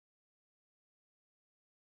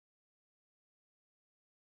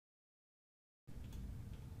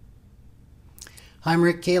I'm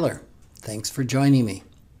Rick Kaler. Thanks for joining me.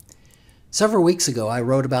 Several weeks ago, I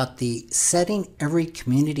wrote about the Setting Every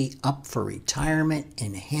Community Up for Retirement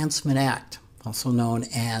Enhancement Act, also known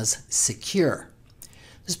as SECURE.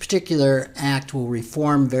 This particular act will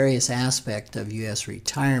reform various aspects of U.S.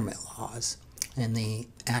 retirement laws, and the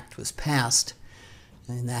act was passed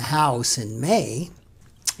in the House in May,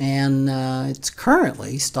 and it's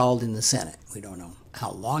currently stalled in the Senate. We don't know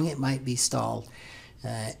how long it might be stalled.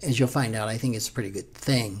 As you'll find out, I think it's a pretty good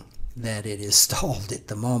thing that it is stalled at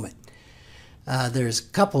the moment. There's a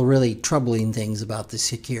couple really troubling things about the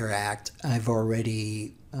SECURE Act. I've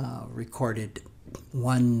already recorded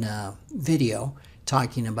one video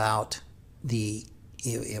talking about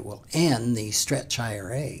it will end the stretch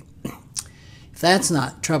IRA. If that's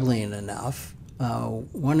not troubling enough,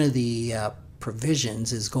 one of the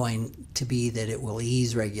provisions is going to be that it will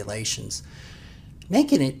ease regulations,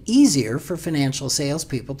 making it easier for financial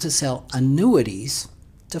salespeople to sell annuities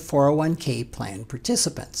to 401k plan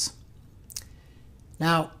participants.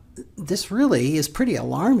 Now, this really is pretty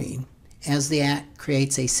alarming, as the Act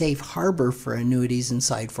creates a safe harbor for annuities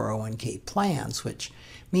inside 401k plans, which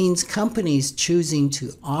means companies choosing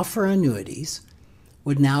to offer annuities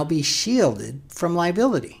would now be shielded from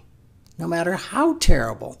liability, no matter how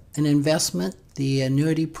terrible an investment the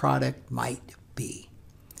annuity product might be.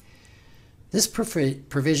 This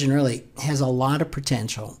provision really has a lot of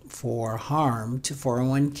potential for harm to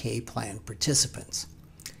 401k plan participants.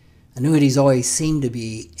 Annuities always seem to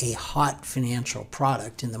be a hot financial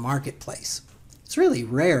product in the marketplace. It's really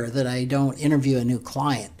rare that I don't interview a new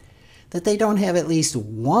client that they don't have at least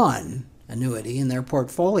one annuity in their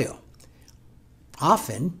portfolio.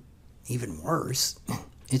 Often, even worse,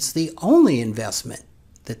 it's the only investment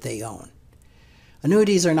that they own.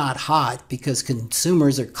 Annuities are not hot because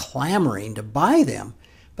consumers are clamoring to buy them,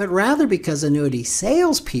 but rather because annuity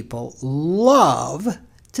salespeople love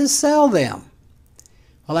to sell them.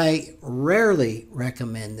 Well, I rarely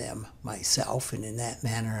recommend them myself, and in that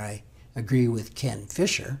manner I agree with Ken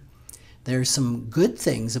Fisher. There are some good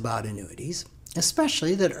things about annuities,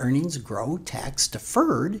 especially that earnings grow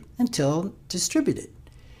tax-deferred until distributed.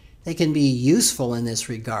 They can be useful in this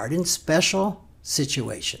regard in special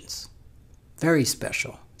situations. Very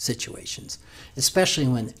special situations, especially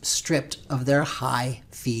when stripped of their high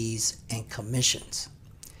fees and commissions.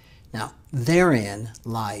 Now, therein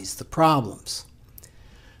lies the problems.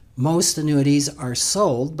 Most annuities are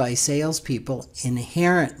sold by salespeople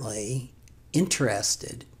inherently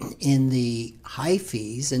interested in the high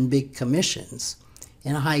fees and big commissions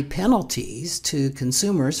and high penalties to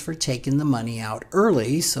consumers for taking the money out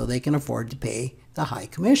early so they can afford to pay the high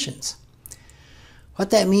commissions.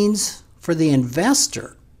 What that means for the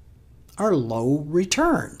investor are low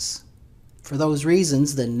returns. For those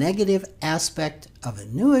reasons, the negative aspect of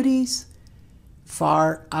annuities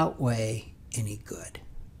far outweigh any good.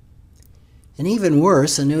 And even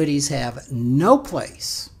worse, annuities have no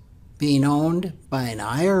place being owned by an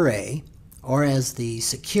IRA, or as the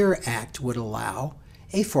SECURE Act would allow,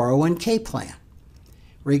 a 401k plan.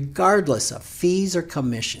 Regardless of fees or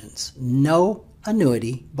commissions, no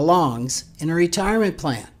annuity belongs in a retirement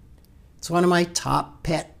plan. It's one of my top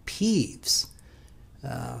pet peeves.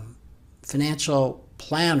 Financial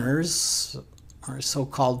planners, or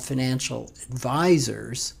so-called financial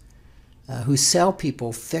advisors, who sell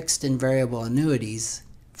people fixed and variable annuities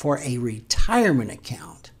for a retirement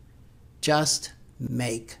account just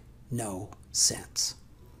make no sense.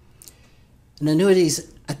 An annuity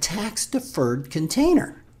is a tax-deferred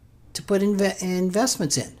container to put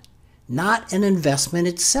investments in, not an investment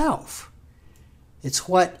itself. It's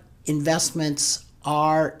what investments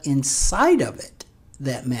are inside of it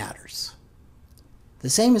that matters. The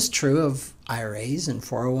same is true of IRAs and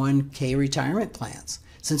 401k retirement plans.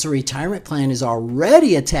 Since a retirement plan is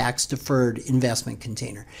already a tax-deferred investment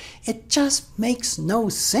container, it just makes no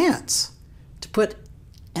sense to put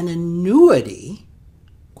an annuity,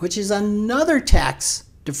 which is another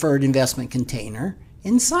tax-deferred investment container,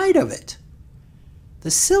 inside of it.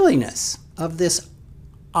 The silliness of this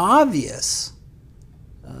obvious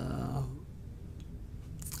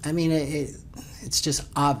it's just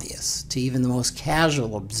obvious to even the most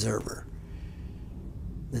casual observer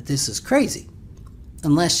that this is crazy,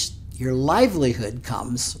 unless your livelihood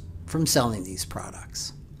comes from selling these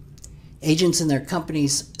products. Agents and their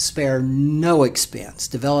companies spare no expense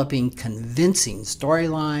developing convincing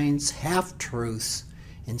storylines, half-truths,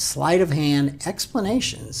 and sleight-of-hand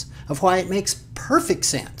explanations of why it makes perfect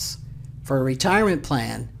sense for a retirement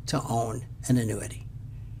plan to own an annuity.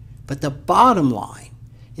 But the bottom line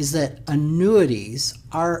is that annuities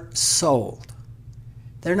are sold.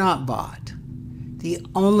 They're not bought. The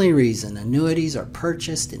only reason annuities are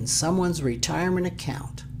purchased in someone's retirement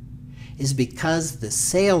account is because the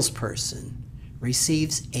salesperson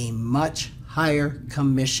receives a much higher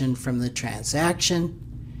commission from the transaction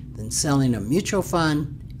than selling a mutual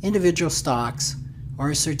fund, individual stocks,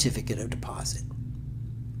 or a certificate of deposit.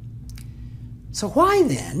 So why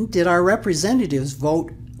then did our representatives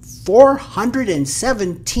vote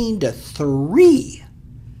 417 to 3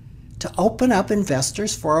 to open up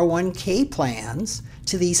investors' 401k plans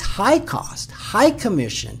to these high-cost,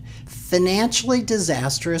 high-commission, financially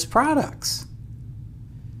disastrous products?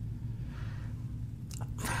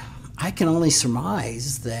 I can only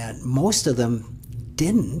surmise that most of them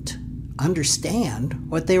didn't understand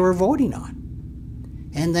what they were voting on,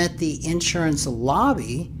 and that the insurance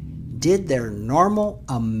lobby did their normal,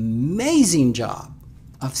 amazing job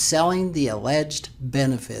of selling the alleged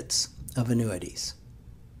benefits of annuities.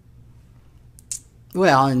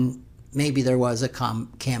 Well, and maybe there was a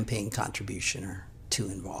campaign contribution or two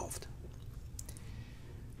involved.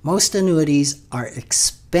 Most annuities are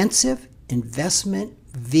expensive investment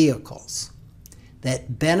vehicles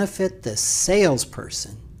that benefit the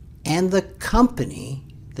salesperson and the company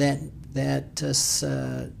that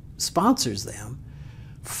sponsors them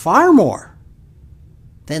far more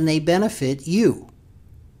than they benefit you.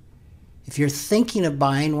 If you're thinking of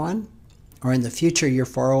buying one, or in the future your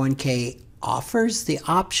 401k offers the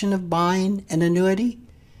option of buying an annuity,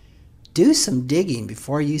 do some digging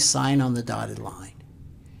before you sign on the dotted line.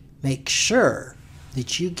 Make sure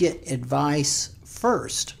that you get advice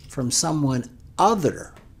first from someone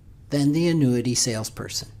other than the annuity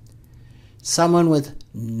salesperson, someone with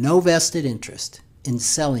no vested interest in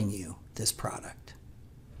selling you this product.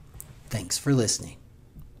 Thanks for listening.